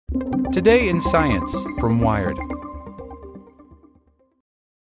Today in Science from Wired.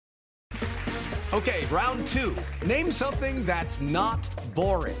 Okay, round two. Name something that's not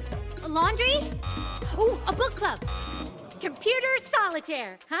boring. A laundry? Ooh, a book club. Computer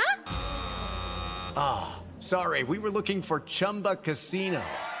solitaire, huh? Ah, sorry, we were looking for Chumba Casino.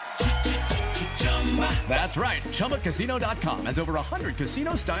 That's right, ChumbaCasino.com has over 100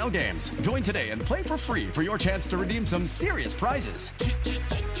 casino-style games. Join today and play for free for your chance to redeem some serious prizes.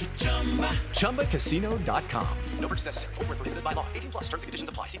 ChumbaCasino.com. No purchase necessary. Void where prohibited by law. 18+. Terms and conditions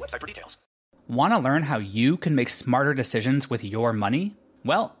apply. See website for details. Want to learn how you can make smarter decisions with your money?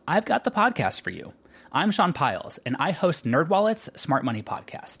 Well, I've got the podcast for you. I'm Sean Piles, and I host NerdWallet's Smart Money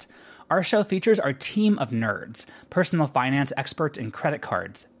Podcast. Our show features our team of nerds, personal finance experts in credit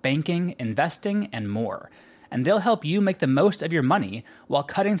cards, banking, investing, and more. And they'll help you make the most of your money while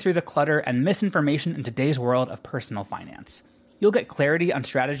cutting through the clutter and misinformation in today's world of personal finance. You'll get clarity on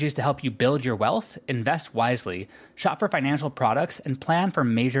strategies to help you build your wealth, invest wisely, shop for financial products, and plan for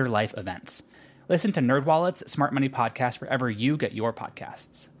major life events. Listen to NerdWallet's Smart Money Podcast wherever you get your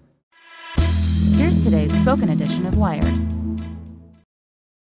podcasts. Here's today's spoken edition of Wired.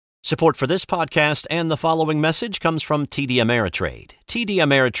 Support for this podcast and the following message comes from TD Ameritrade. TD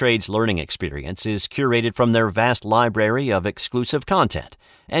Ameritrade's learning experience is curated from their vast library of exclusive content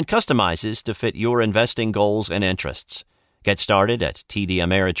and customizes to fit your investing goals and interests. Get started at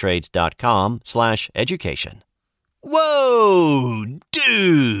tdameritrade.com/education. Whoa,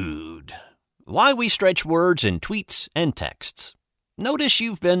 dude! Why we stretch words in tweets and texts. Notice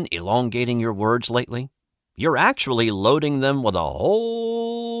you've been elongating your words lately? You're actually loading them with a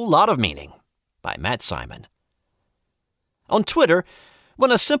whole lot of meaning. By Matt Simon. On Twitter,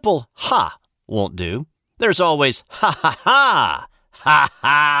 when a simple ha won't do, there's always ha ha ha, ha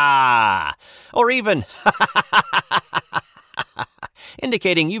ha, or even ha ha ha ha ha,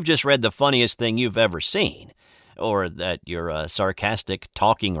 indicating you've just read the funniest thing you've ever seen, or that you're a sarcastic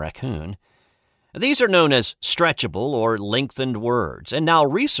talking raccoon. These are known as stretchable or lengthened words, and now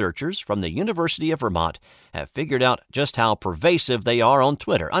researchers from the University of Vermont have figured out just how pervasive they are on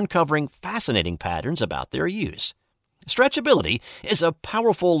Twitter, uncovering fascinating patterns about their use. Stretchability is a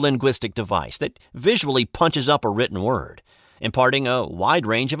powerful linguistic device that visually punches up a written word, imparting a wide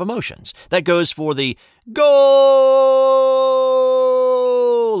range of emotions. That goes for the goal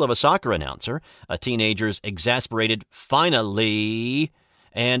of a soccer announcer, a teenager's exasperated finally,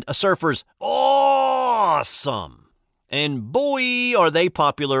 and a surfer's awesome. And boy, are they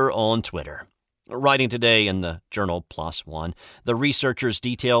popular on Twitter. Writing today in the journal PLOS ONE, the researchers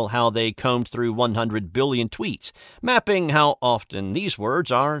detail how they combed through 100 billion tweets, mapping how often these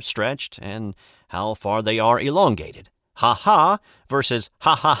words are stretched and how far they are elongated. Ha-ha versus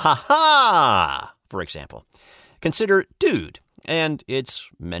ha-ha-ha-ha, for example. Consider dude and its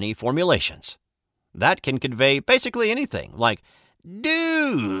many formulations. That can convey basically anything, like,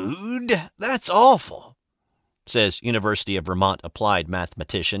 dude, that's awful, says University of Vermont applied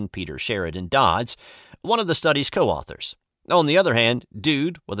mathematician Peter Sheridan Dodds, one of the study's co-authors. On the other hand,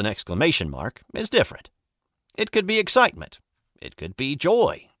 dude with an exclamation mark is different. It could be excitement. It could be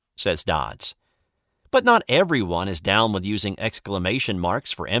joy, says Dodds. But not everyone is down with using exclamation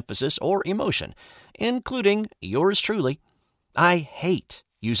marks for emphasis or emotion, including yours truly. I hate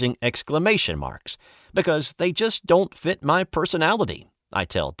using exclamation marks because they just don't fit my personality, I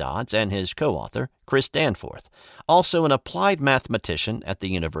tell Dodds and his co-author, Chris Danforth, also an applied mathematician at the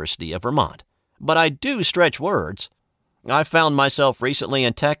University of Vermont. But I do stretch words. I found myself recently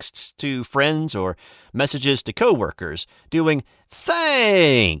in texts to friends or messages to coworkers doing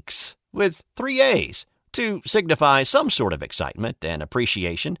thanks with 3 A's to signify some sort of excitement and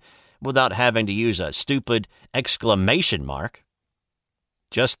appreciation without having to use a stupid exclamation mark.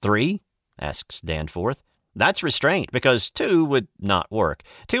 Just 3? Asks Danforth. That's restraint, because 2 would not work.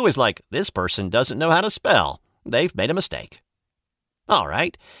 2 is like, this person doesn't know how to spell. They've made a mistake. All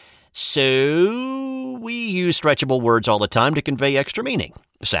right. So we use stretchable words all the time to convey extra meaning.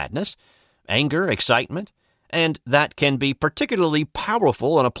 Sadness, anger, excitement. And that can be particularly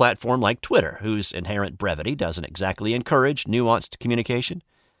powerful on a platform like Twitter, whose inherent brevity doesn't exactly encourage nuanced communication.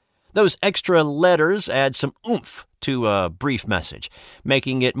 Those extra letters add some oomph to a brief message,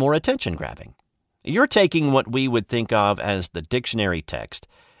 making it more attention-grabbing. You're taking what we would think of as the dictionary text,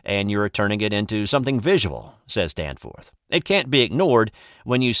 and you're turning it into something visual, says Danforth. It can't be ignored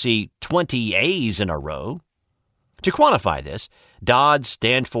when you see 20 A's in a row. To quantify this, Dodds,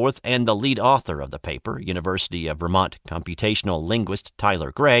 Danforth, and the lead author of the paper, University of Vermont computational linguist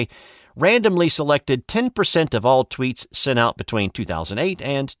Tyler Gray, randomly selected 10% of all tweets sent out between 2008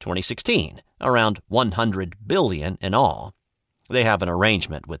 and 2016, around 100 billion in all. They have an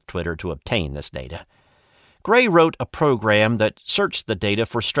arrangement with Twitter to obtain this data. Gray wrote a program that searched the data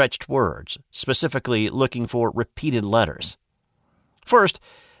for stretched words, specifically looking for repeated letters. First,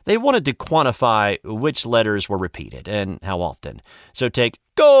 they wanted to quantify which letters were repeated and how often. So take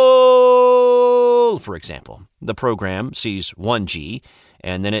goal, for example. The program sees one G,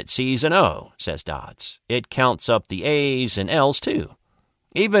 and then it sees an O, says Dodds. It counts up the A's and L's too.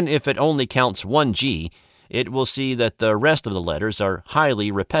 Even if it only counts one G, it will see that the rest of the letters are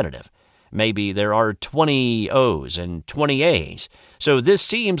highly repetitive. Maybe there are 20 O's and 20 A's, so this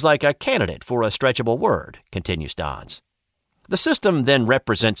seems like a candidate for a stretchable word, continues Dodds. The system then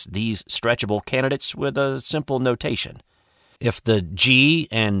represents these stretchable candidates with a simple notation. If the G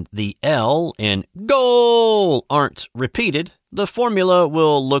and the L in goal aren't repeated, the formula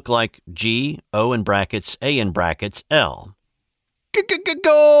will look like G, O in brackets, A in brackets, L.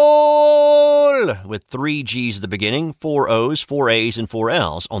 Goal! With 3 G's at the beginning, 4 O's, 4 A's, and 4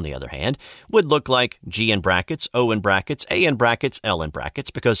 L's, on the other hand, would look like G in brackets, O in brackets, A in brackets, L in brackets,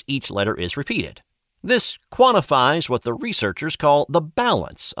 because each letter is repeated. This quantifies what the researchers call the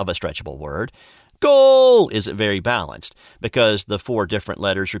balance of a stretchable word. Goal isn't very balanced because the 4 different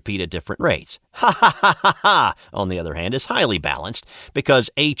letters repeat at different rates. Ha ha ha ha ha, on the other hand, is highly balanced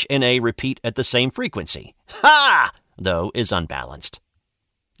because H and A repeat at the same frequency. Ha, though, is unbalanced.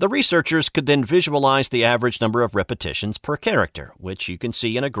 The researchers could then visualize the average number of repetitions per character, which you can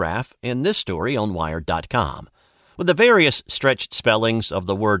see in a graph in this story on Wired.com. With the various stretched spellings of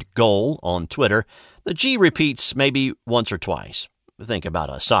the word goal on Twitter, the G repeats maybe once or twice. Think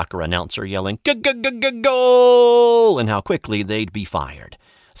about a soccer announcer yelling, goal, and how quickly they'd be fired.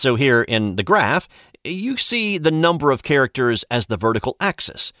 So here in the graph, you see the number of characters as the vertical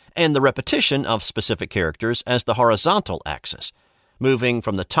axis, and the repetition of specific characters as the horizontal axis. Moving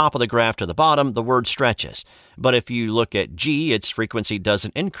from the top of the graph to the bottom, the word stretches. But if you look at G, its frequency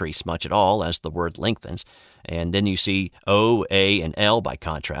doesn't increase much at all as the word lengthens. And then you see O, A, and L, by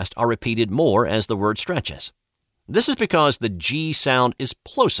contrast, are repeated more as the word stretches. This is because the G sound is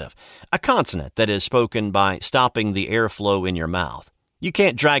plosive, a consonant that is spoken by stopping the airflow in your mouth. You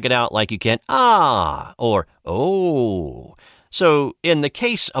can't drag it out like you can ah or oh. So in the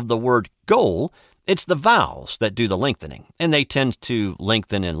case of the word goal, it's the vowels that do the lengthening, and they tend to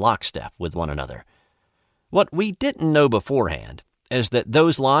lengthen in lockstep with one another. What we didn't know beforehand is that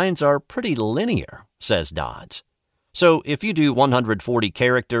those lines are pretty linear, says Dodds. So if you do 140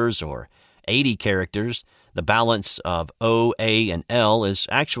 characters or 80 characters, the balance of O, A, and L is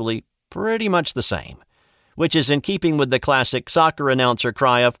actually pretty much the same, which is in keeping with the classic soccer announcer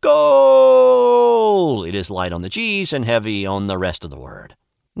cry of goal. It is light on the G's and heavy on the rest of the word.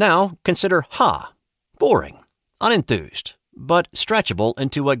 Now, consider ha. Boring, unenthused, but stretchable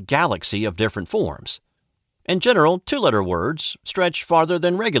into a galaxy of different forms. In general, 2-letter words stretch farther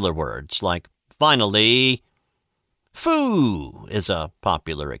than regular words, like finally. Foo is a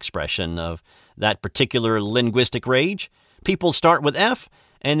popular expression of that particular linguistic rage. People start with F,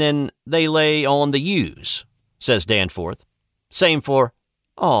 and then they lay on the U's, says Danforth. Same for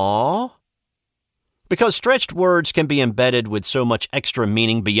aw. Because stretched words can be embedded with so much extra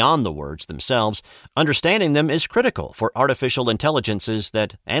meaning beyond the words themselves, understanding them is critical for artificial intelligences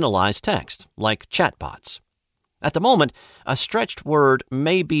that analyze text, like chatbots. At the moment, a stretched word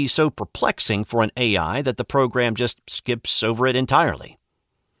may be so perplexing for an AI that the program just skips over it entirely.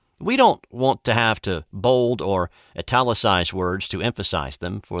 We don't want to have to bold or italicize words to emphasize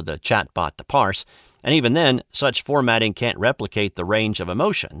them for the chatbot to parse, and even then, such formatting can't replicate the range of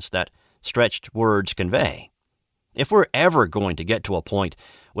emotions that stretched words convey. If we're ever going to get to a point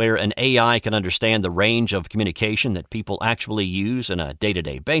where an AI can understand the range of communication that people actually use on a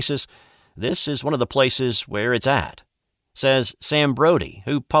day-to-day basis, this is one of the places where it's at, says Sam Brody,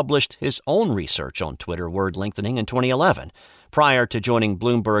 who published his own research on Twitter word lengthening in 2011, prior to joining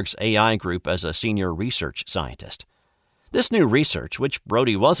Bloomberg's AI group as a senior research scientist. This new research, which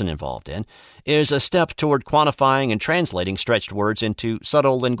Brody wasn't involved in, is a step toward quantifying and translating stretched words into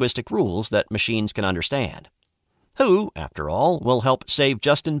subtle linguistic rules that machines can understand. Who, after all, will help save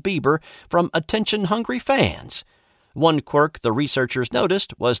Justin Bieber from attention-hungry fans? One quirk the researchers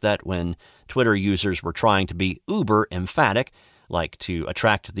noticed was that when Twitter users were trying to be uber emphatic, like to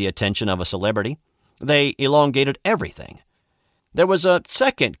attract the attention of a celebrity, they elongated everything. There was a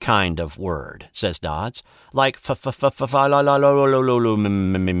second kind of word, says Dodds, like Justin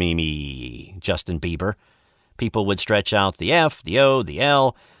Bieber. People would stretch out the F, the O, the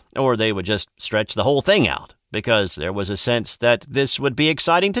L, or they would just stretch the whole thing out, because there was a sense that this would be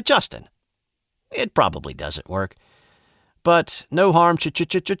exciting to Justin. It probably doesn't work, but no harm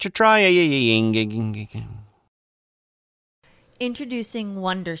trying. Introducing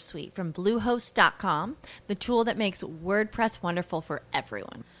Wondersuite from Bluehost.com, the tool that makes WordPress wonderful for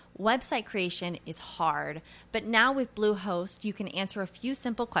everyone. Website creation is hard, but now with Bluehost, you can answer a few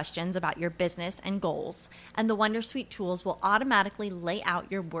simple questions about your business and goals, and the Wondersuite tools will automatically lay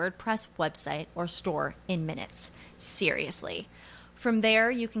out your WordPress website or store in minutes. Seriously. From there,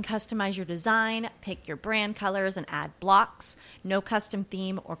 you can customize your design, pick your brand colors, and add blocks. No custom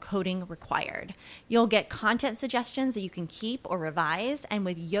theme or coding required. You'll get content suggestions that you can keep or revise, and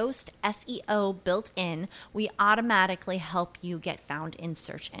with Yoast SEO built in, we automatically help you get found in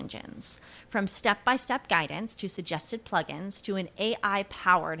search engines. From step-by-step guidance to suggested plugins to an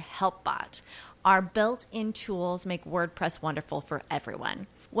AI-powered help bot, our built-in tools make WordPress wonderful for everyone.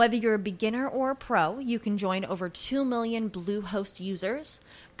 Whether you're a beginner or a pro, you can join over 2 million Bluehost users.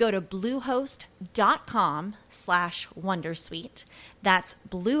 Go to bluehost.com/wondersuite. That's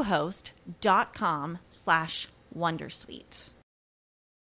bluehost.com/wondersuite.